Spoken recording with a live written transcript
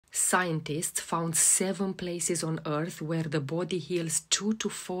Scientists found 7 places on Earth where the body heals 2 to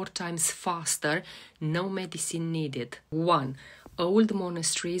 4 times faster, no medicine needed. 1. Old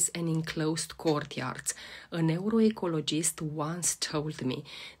monasteries and enclosed courtyards. A neuroecologist once told me,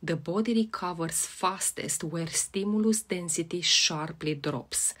 the body recovers fastest where stimulus density sharply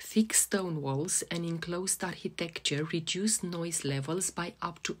drops. Thick stone walls and enclosed architecture reduce noise levels by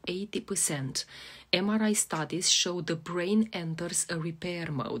up to 80%. MRI studies show the brain enters a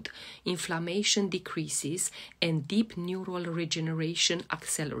repair mode, inflammation decreases, and deep neural regeneration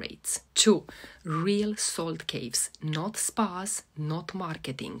accelerates. 2. Real salt caves, not spas, not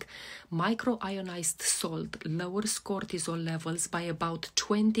marketing. Micro-ionized salt lowers cortisol levels by about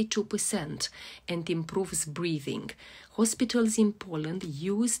 22% and improves breathing. Hospitals in Poland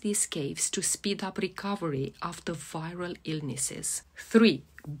use these caves to speed up recovery after viral illnesses. 3.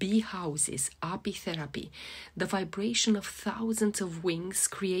 Bee houses, apitherapy. The vibration of thousands of wings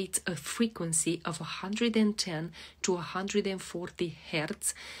creates a frequency of 110 to 140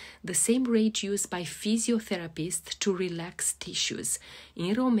 hertz, the same rate used by physiotherapists to relax tissues.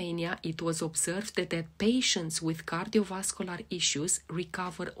 In Romania, it was observed that patients with cardiovascular issues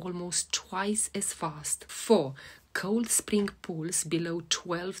recover almost twice as fast. 4. Cold spring pools below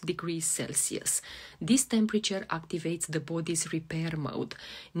 12 degrees Celsius. This temperature activates the body's repair mode.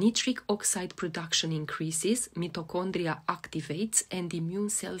 Nitric oxide production increases, mitochondria activates, and immune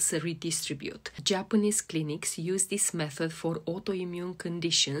cells redistribute. Japanese clinics use this method for autoimmune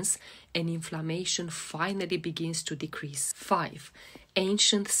conditions, and inflammation finally begins to decrease. 5.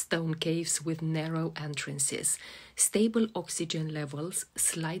 Ancient stone caves with narrow entrances. Stable oxygen levels,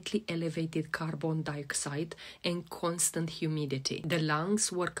 slightly elevated carbon dioxide, and constant humidity. The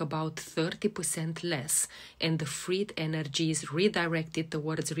lungs work about 30% less, and the freed energy is redirected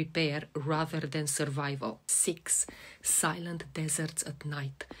towards repair rather than survival. 6. Silent deserts at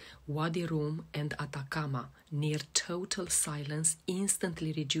night. Wadi Rum and Atacama. Near total silence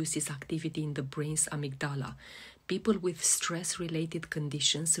instantly reduces activity in the brain's amygdala. People with stress-related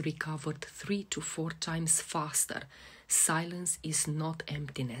conditions recovered 3 to 4 times faster. Silence is not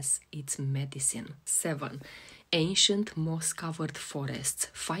emptiness, it's medicine. 7. Ancient moss-covered forests,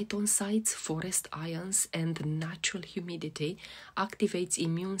 phytoncides, forest ions, and natural humidity activates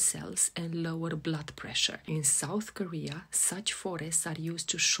immune cells and lower blood pressure. In South Korea, such forests are used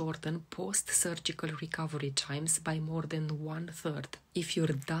to shorten post-surgical recovery times by more than 1/3. If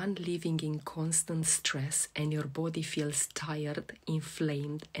you're done living in constant stress and your body feels tired,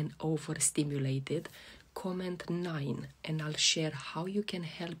 inflamed, and overstimulated, comment 9 and I'll share how you can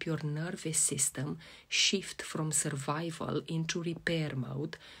help your nervous system shift from survival into repair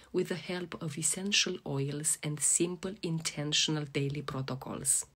mode with the help of essential oils and simple intentional daily protocols.